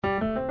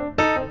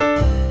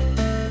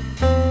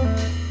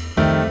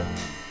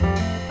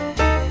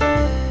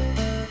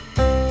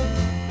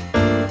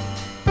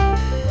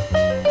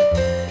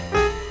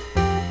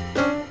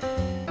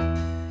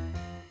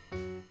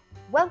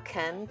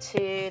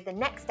to the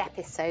next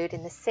episode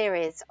in the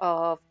series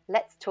of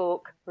Let's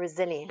Talk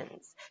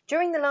Resilience.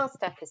 During the last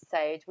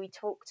episode, we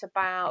talked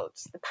about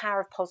the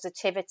power of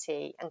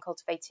positivity and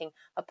cultivating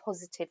a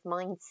positive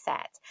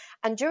mindset.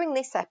 And during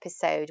this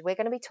episode, we're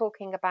going to be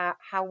talking about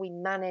how we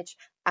manage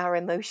our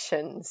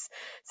emotions.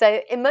 So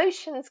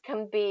emotions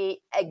can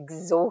be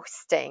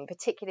exhausting,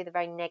 particularly the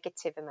very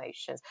negative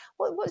emotions.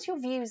 What's your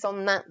views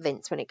on that,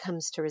 Vince, when it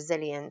comes to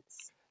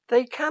resilience?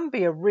 They can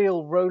be a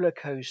real roller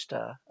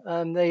coaster.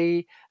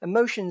 The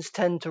emotions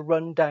tend to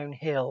run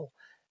downhill.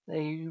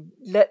 You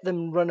let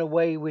them run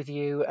away with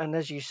you, and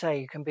as you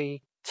say, it can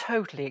be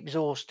totally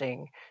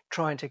exhausting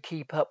trying to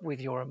keep up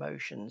with your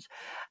emotions.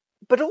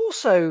 But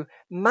also,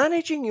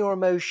 managing your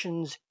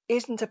emotions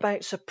isn't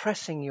about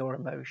suppressing your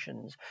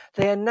emotions.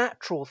 They are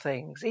natural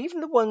things.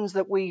 Even the ones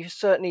that we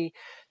certainly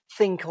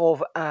think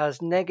of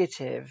as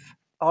negative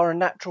are a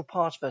natural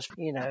part of us.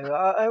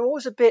 I'm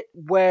always a bit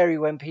wary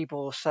when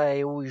people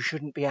say, oh, you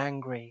shouldn't be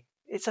angry.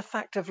 It's a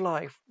fact of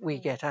life. We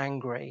get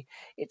angry.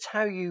 It's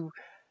how you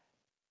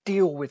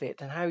deal with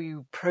it and how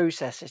you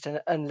process it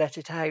and let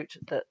it out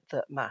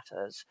that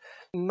matters.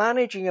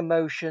 Managing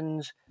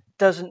emotions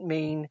doesn't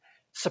mean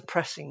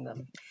suppressing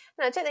them.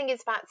 No, I don't think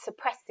it's about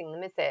suppressing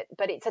them, is it?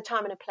 But it's a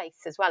time and a place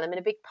as well. I mean,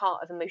 a big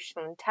part of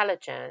emotional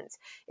intelligence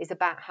is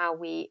about how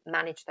we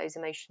manage those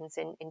emotions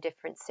in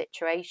different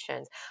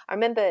situations. I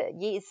remember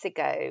years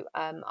ago,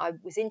 I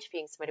was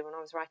interviewing somebody when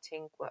I was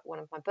writing one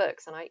of my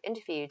books, and I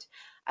interviewed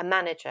a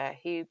manager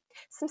who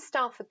some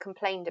staff had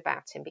complained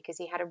about him because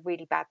he had a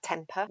really bad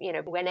temper. You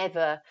know,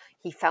 whenever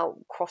he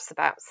felt cross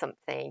about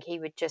something, he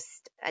would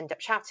just end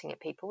up shouting at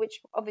people,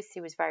 which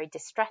obviously was very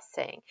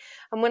distressing.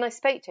 And when I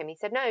spoke to him, he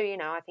said, no,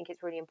 I think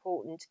it's really important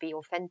to be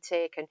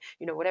authentic, and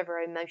whatever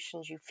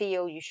emotions you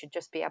feel, you should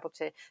just be able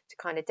to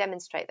kind of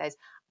demonstrate those.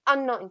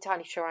 I'm not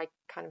entirely sure I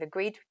kind of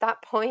agreed with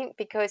that point,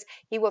 because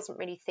he wasn't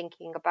really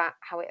thinking about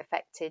how it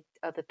affected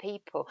other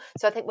people.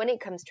 So I think when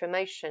it comes to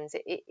emotions,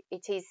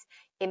 it is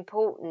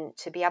important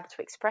to be able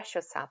to express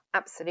yourself.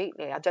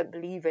 Absolutely. I don't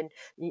believe in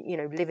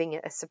living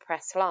a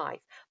suppressed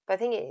life, but I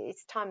think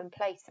it's time and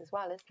place as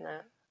well, isn't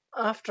it?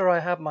 After I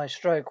had my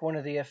stroke, one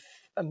of the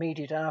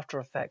immediate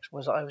after effects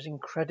was I was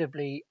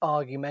incredibly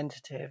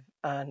argumentative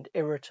and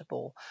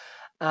irritable,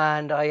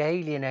 and I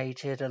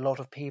alienated a lot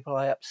of people.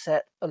 I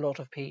upset a lot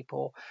of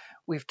people.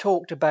 We've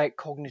talked about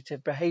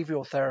cognitive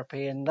behavioral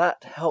therapy, and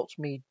that helped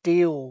me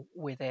deal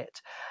with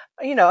it.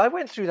 I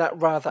went through that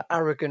rather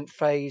arrogant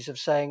phase of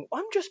saying,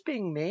 I'm just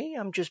being me.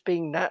 I'm just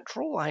being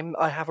natural.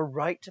 I have a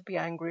right to be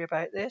angry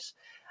about this.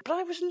 But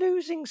I was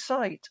losing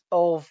sight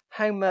of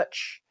how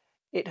much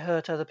it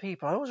hurt other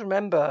people. I always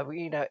remember,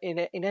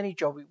 in any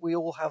job, we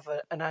all have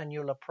an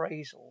annual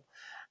appraisal.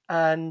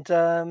 And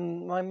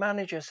my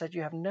manager said,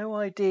 you have no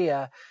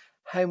idea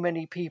how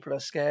many people are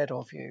scared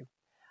of you.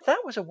 That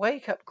was a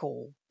wake-up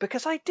call,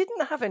 because I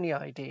didn't have any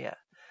idea.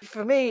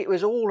 For me, it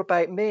was all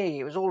about me.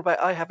 It was all about,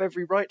 I have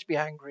every right to be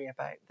angry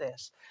about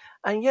this.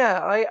 And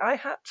yeah, I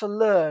had to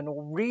learn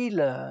or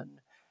relearn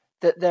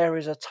that there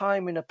is a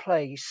time and a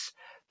place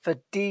for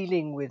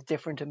dealing with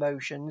different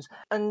emotions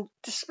and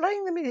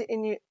displaying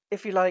them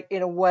if you like,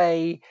 in a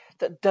way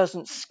that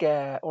doesn't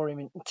scare or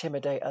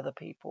intimidate other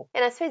people.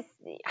 And I suppose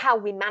how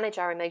we manage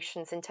our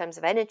emotions in terms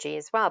of energy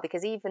as well,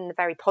 because even the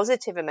very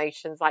positive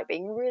emotions, like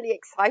being really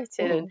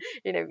excited and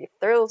you're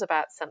thrilled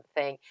about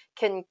something,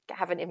 can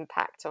have an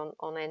impact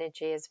on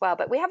energy as well.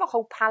 But we have a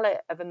whole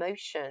palette of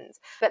emotions,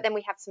 but then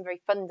we have some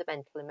very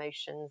fundamental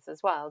emotions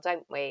as well,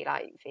 don't we?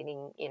 Like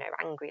feeling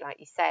angry,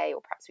 like you say,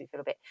 or perhaps we feel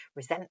a bit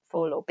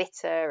resentful or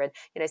bitter, and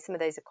some of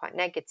those are quite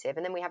negative.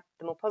 And then we have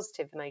the more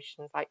positive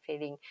emotions, like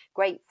feeling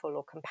grateful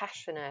or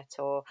compassionate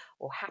or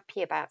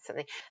happy about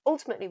something.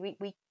 Ultimately,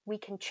 we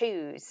can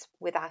choose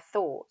with our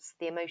thoughts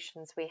the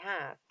emotions we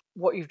have.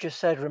 What you've just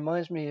said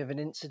reminds me of an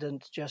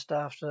incident just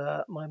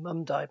after my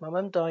mum died. My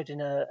mum died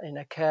in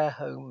a care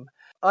home.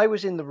 I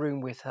was in the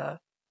room with her.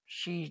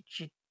 She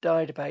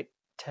died about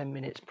 10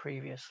 minutes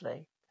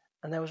previously,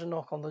 and there was a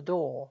knock on the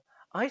door.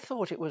 I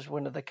thought it was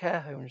one of the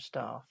care home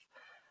staff,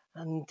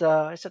 and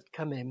I said,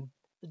 come in.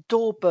 The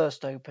door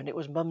burst open. It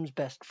was Mum's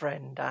best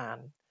friend,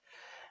 Anne.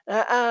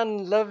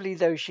 Anne, lovely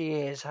though she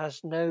is,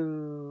 has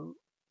no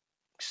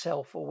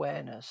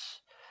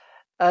self-awareness.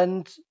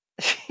 And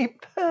she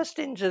burst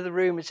into the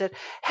room and said,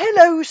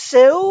 hello,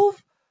 Sylv.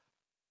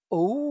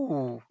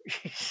 Oh,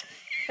 she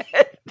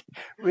said,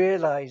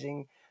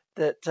 realising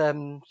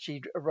that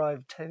she'd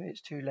arrived 10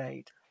 minutes too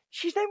late.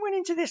 She then went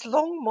into this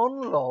long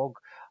monologue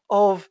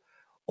of,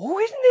 oh,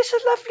 isn't this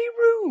a lovely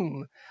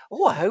room?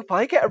 Oh, I hope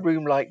I get a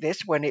room like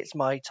this when it's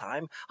my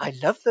time. I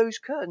love those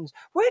curtains.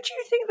 Where do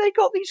you think they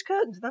got these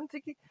curtains? And I'm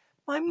thinking,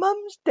 my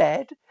mum's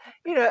dead.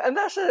 And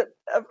that's a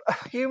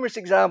humorous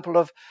example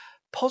of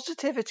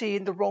positivity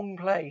in the wrong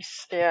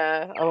place.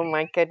 Yeah. Oh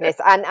my goodness.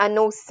 And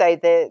also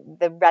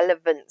the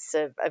relevance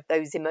of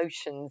those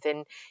emotions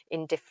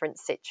in different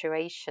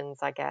situations,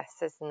 I guess,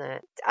 isn't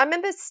it? I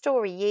remember a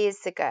story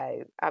years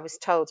ago I was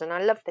told, and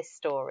I love this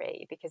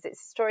story because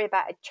it's a story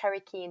about a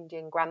Cherokee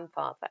Indian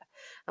grandfather.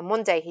 And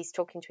one day he's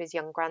talking to his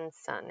young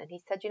grandson, and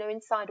he said,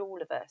 inside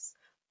all of us,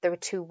 there are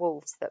two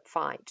wolves that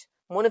fight.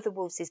 One of the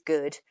wolves is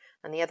good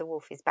and the other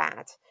wolf is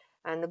bad.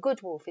 And the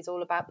good wolf is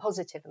all about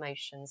positive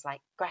emotions like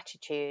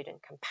gratitude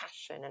and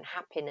compassion and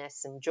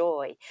happiness and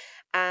joy.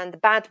 And the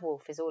bad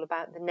wolf is all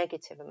about the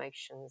negative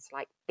emotions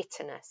like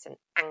bitterness and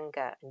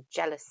anger and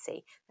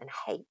jealousy and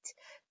hate.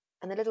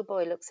 And the little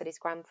boy looks at his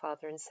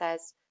grandfather and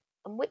says,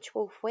 "And which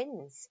wolf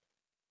wins?"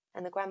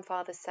 And the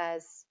grandfather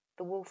says,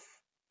 "The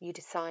wolf you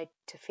decide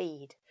to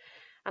feed."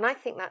 And I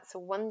think that's a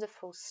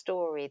wonderful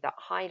story that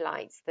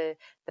highlights the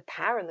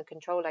power and the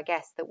control, I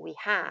guess, that we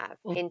have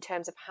in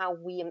terms of how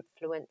we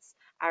influence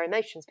our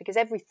emotions, because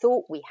every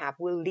thought we have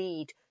will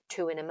lead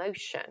to an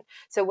emotion.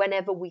 So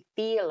whenever we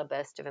feel a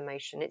burst of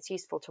emotion, it's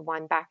useful to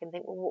wind back and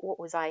think, well, what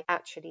was I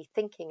actually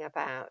thinking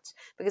about?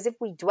 Because if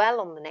we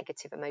dwell on the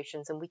negative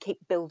emotions and we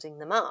keep building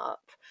them up,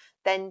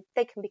 then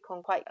they can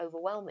become quite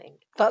overwhelming.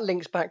 That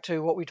links back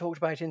to what we talked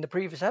about in the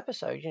previous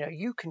episode. You know,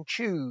 you can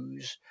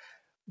choose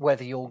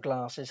whether your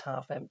glass is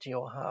half empty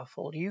or half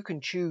full. You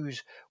can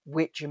choose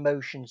which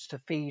emotions to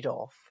feed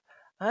off.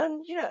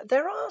 And, you know,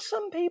 there are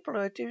some people who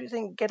I do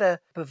think get a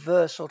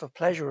perverse sort of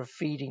pleasure of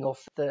feeding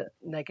off the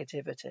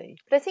negativity.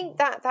 But I think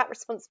that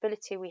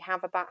responsibility we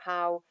have about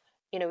how,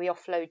 you know, we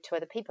offload to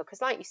other people,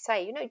 because like you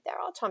say, you know, there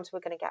are times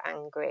we're going to get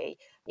angry,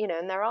 you know,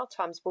 and there are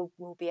times we'll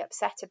be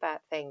upset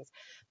about things.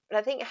 But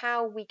I think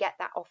how we get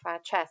that off our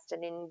chest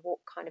and in what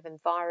kind of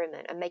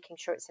environment, and making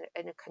sure it's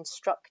in a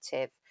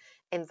constructive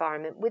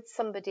environment with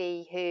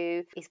somebody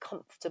who is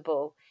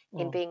comfortable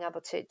in being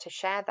able to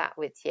share that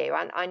with you.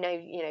 And I know,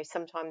 you know,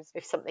 sometimes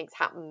if something's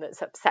happened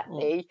that's upset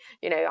me,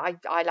 you know,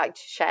 I like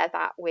to share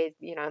that with,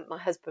 you know, my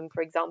husband,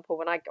 for example.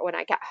 When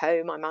I get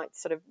home, I might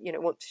sort of, you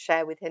know, want to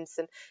share with him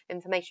some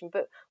information.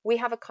 But we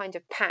have a kind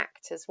of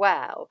pact as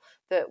well,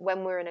 that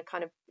when we're in a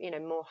kind of, you know,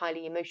 more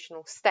highly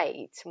emotional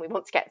state and we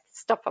want to get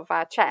stuff off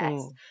our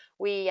chest,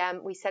 we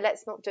say,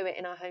 let's not do it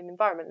in our home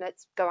environment.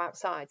 Let's go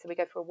outside. So we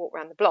go for a walk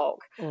around the block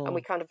and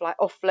we kind of like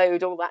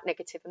offload all that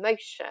negative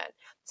emotion,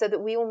 so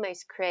that we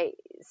almost create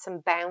some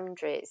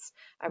boundaries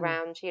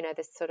around, you know,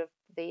 this sort of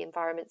the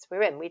environments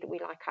we're in. We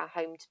like our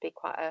home to be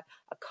quite a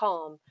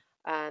calm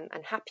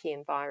and happy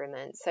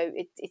environment. So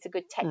it's a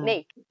good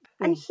technique.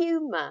 And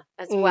humour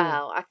as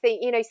well. I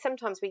think, you know,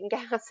 sometimes we can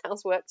get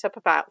ourselves worked up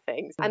about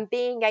things, and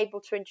being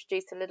able to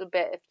introduce a little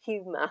bit of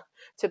humour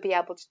to be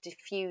able to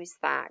diffuse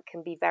that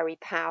can be very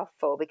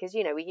powerful, because,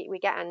 you know, we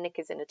get our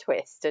knickers in a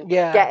twist and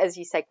get, as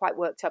you say, quite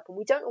worked up, and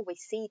we don't always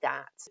see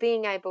that.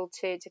 Being able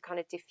to kind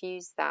of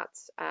diffuse that,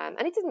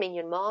 and it doesn't mean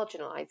you're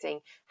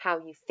marginalising how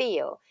you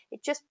feel,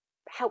 it just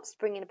helps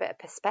bring in a bit of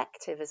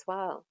perspective as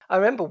well. I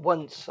remember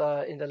once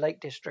in the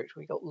Lake District,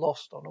 we got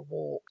lost on a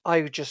walk.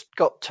 I just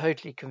got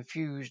totally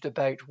confused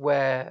about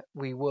where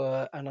we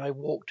were, and I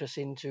walked us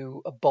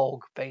into a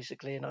bog,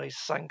 basically, and I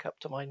sank up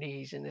to my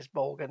knees in this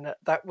bog, and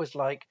that was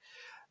like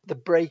the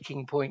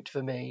breaking point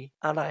for me,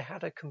 and I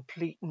had a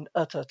complete and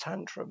utter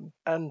tantrum.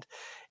 And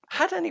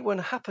had anyone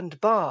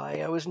happened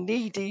by, I was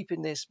knee deep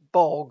in this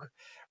bog,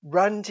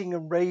 ranting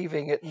and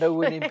raving at no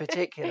one in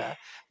particular.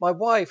 My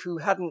wife, who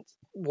hadn't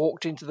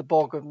walked into the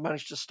bog and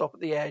managed to stop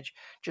at the edge,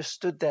 just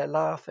stood there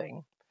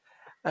laughing.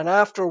 And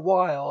after a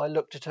while, I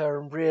looked at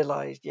her and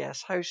realised,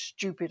 yes, how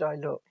stupid I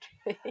looked.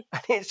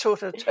 And it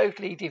sort of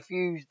totally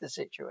diffused the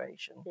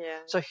situation.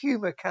 So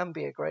humour can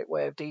be a great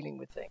way of dealing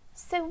with things.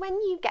 So when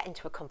you get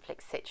into a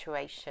conflict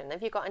situation,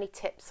 have you got any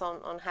tips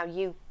on how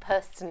you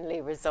personally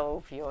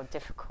resolve your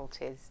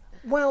difficulties?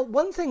 Well,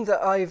 one thing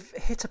that I've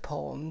hit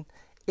upon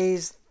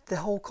is the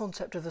whole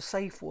concept of the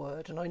safe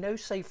word. And I know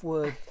safe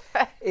word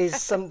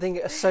is something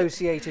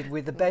associated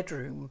with the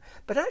bedroom,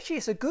 but actually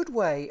it's a good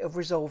way of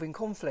resolving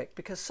conflict,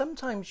 because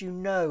sometimes you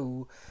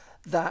know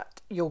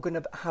that you're going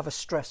to have a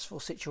stressful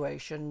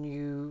situation.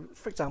 You,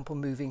 for example,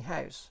 moving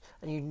house,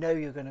 and you know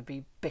you're going to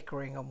be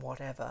bickering and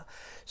whatever.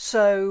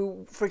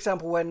 So, for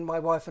example, when my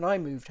wife and I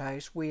moved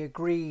house, we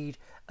agreed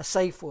a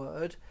safe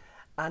word.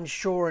 And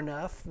sure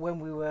enough, when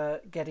we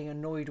were getting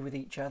annoyed with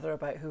each other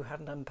about who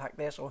hadn't unpacked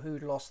this or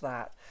who'd lost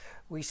that,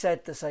 we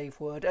said the safe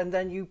word, and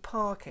then you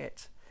park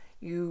it.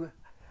 You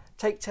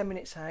take 10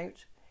 minutes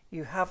out,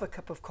 you have a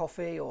cup of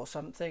coffee or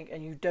something,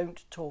 and you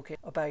don't talk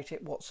about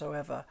it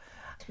whatsoever.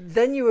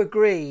 Then you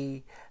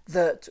agree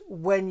that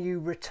when you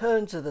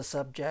return to the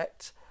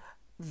subject,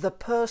 the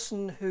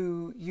person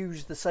who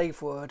used the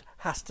safe word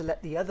has to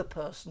let the other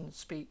person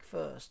speak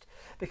first,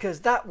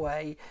 because that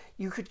way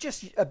you could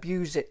just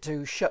abuse it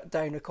to shut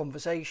down a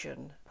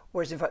conversation,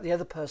 whereas in fact the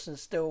other person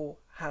still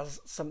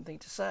has something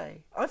to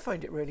say. I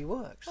find it really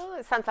works. Oh,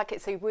 it sounds like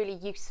it's a really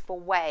useful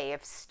way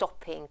of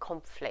stopping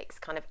conflicts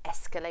kind of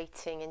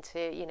escalating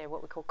into, you know,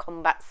 what we call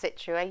combat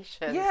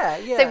situations. Yeah.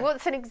 So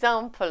what's an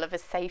example of a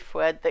safe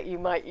word that you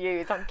might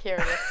use? I'm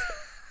curious.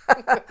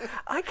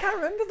 I can't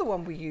remember the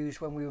one we used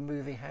when we were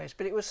moving house,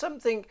 but it was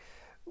something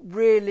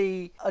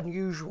really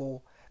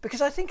unusual, because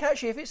I think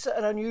actually if it's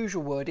an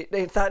unusual word,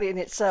 that in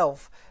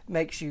itself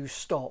makes you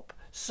stop.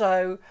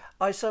 So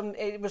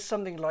it was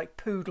something like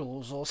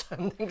poodles or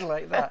something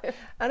like that.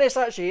 And it's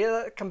actually,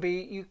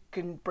 you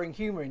can bring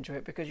humour into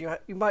it, because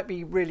you might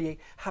be really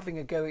having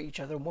a go at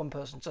each other and one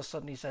person just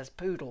suddenly says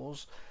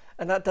poodles,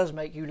 and that does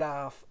make you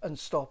laugh and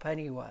stop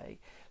anyway.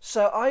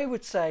 So I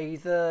would say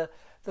the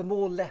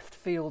more left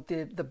field,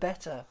 the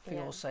better for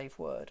your safe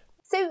word.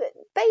 So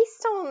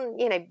based on,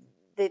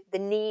 the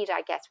need,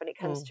 I guess, when it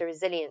comes to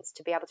resilience,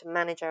 to be able to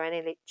manage our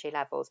energy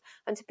levels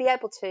and to be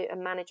able to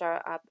manage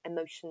our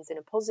emotions in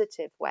a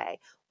positive way,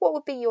 what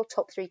would be your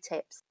top 3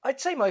 tips?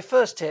 I'd say my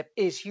first tip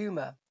is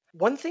humour.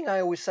 One thing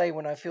I always say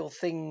when I feel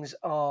things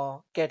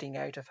are getting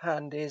out of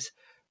hand is,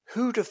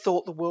 who'd have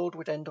thought the world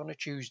would end on a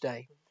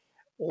Tuesday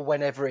or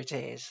whenever it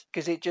is?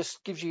 Because it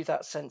just gives you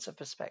that sense of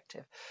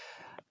perspective.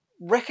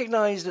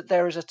 Recognise that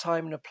there is a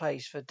time and a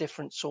place for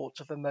different sorts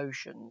of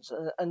emotions,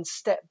 and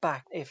step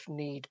back if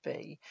need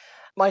be.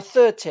 My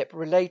third tip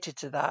related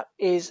to that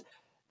is,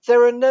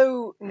 there are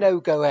no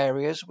no-go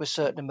areas with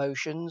certain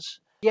emotions.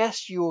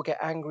 Yes, you will get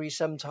angry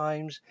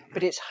sometimes,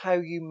 but it's how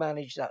you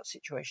manage that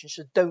situation.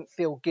 So don't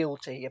feel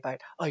guilty about,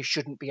 I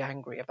shouldn't be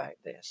angry about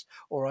this,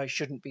 or I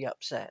shouldn't be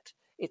upset.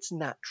 It's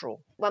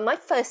natural. Well, my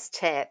first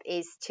tip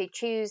is to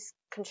choose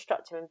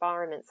constructive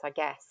environments, I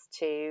guess,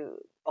 to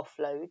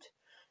offload.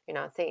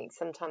 I think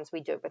sometimes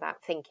we do it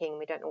without thinking.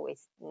 We don't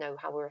always know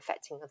how we're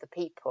affecting other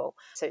people.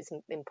 So it's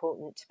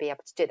important to be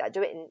able to do that.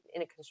 Do it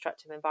in a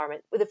constructive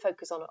environment with a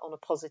focus on a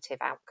positive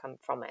outcome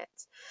from it.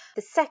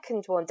 The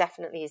second one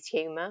definitely is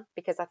humour,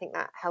 because I think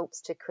that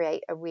helps to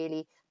create a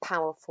really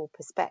powerful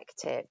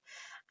perspective.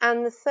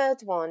 And the third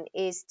one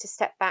is to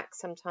step back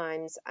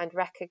sometimes and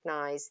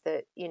recognise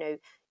that,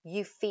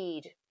 you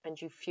feed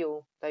and you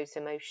fuel those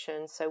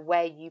emotions. So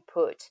where you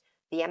put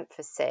the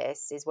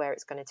emphasis is where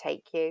it's going to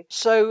take you.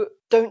 So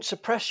don't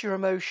suppress your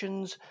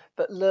emotions,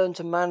 but learn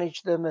to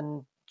manage them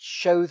and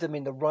show them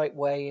in the right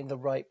way, in the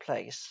right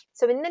place.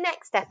 So in the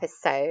next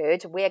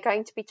episode, we are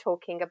going to be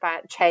talking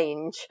about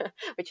change,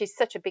 which is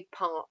such a big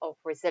part of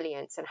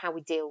resilience and how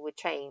we deal with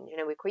change.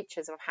 We're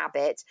creatures of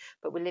habit,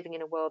 but we're living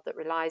in a world that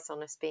relies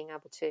on us being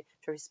able to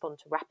respond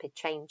to rapid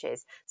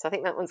changes. So I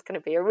think that one's going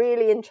to be a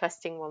really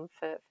interesting one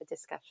for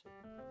discussion.